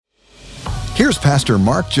Here's Pastor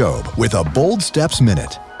Mark Jobe with a Bold Steps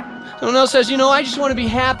Minute. Someone else says, I just want to be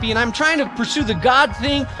happy, and I'm trying to pursue the God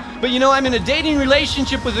thing, but I'm in a dating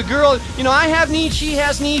relationship with a girl. I have needs, she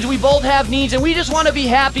has needs, we both have needs, and we just want to be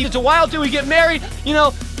happy. It's a while till we get married.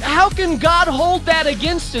 How can God hold that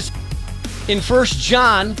against us? In 1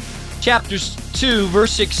 John chapter 2,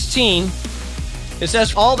 verse 16, it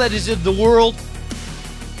says, all that is of the world,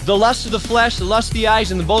 the lust of the flesh, the lust of the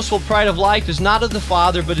eyes, and the boastful pride of life is not of the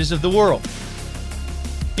Father, but is of the world.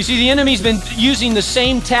 You see, the enemy's been using the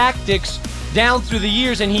same tactics down through the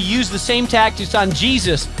years, and he used the same tactics on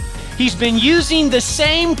Jesus. He's been using the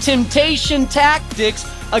same temptation tactics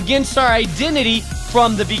against our identity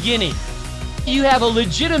from the beginning. You have a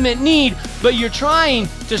legitimate need, but you're trying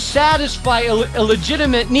to satisfy a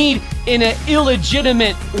legitimate need in an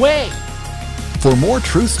illegitimate way. For more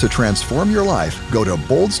truths to transform your life, go to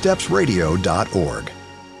boldstepsradio.org.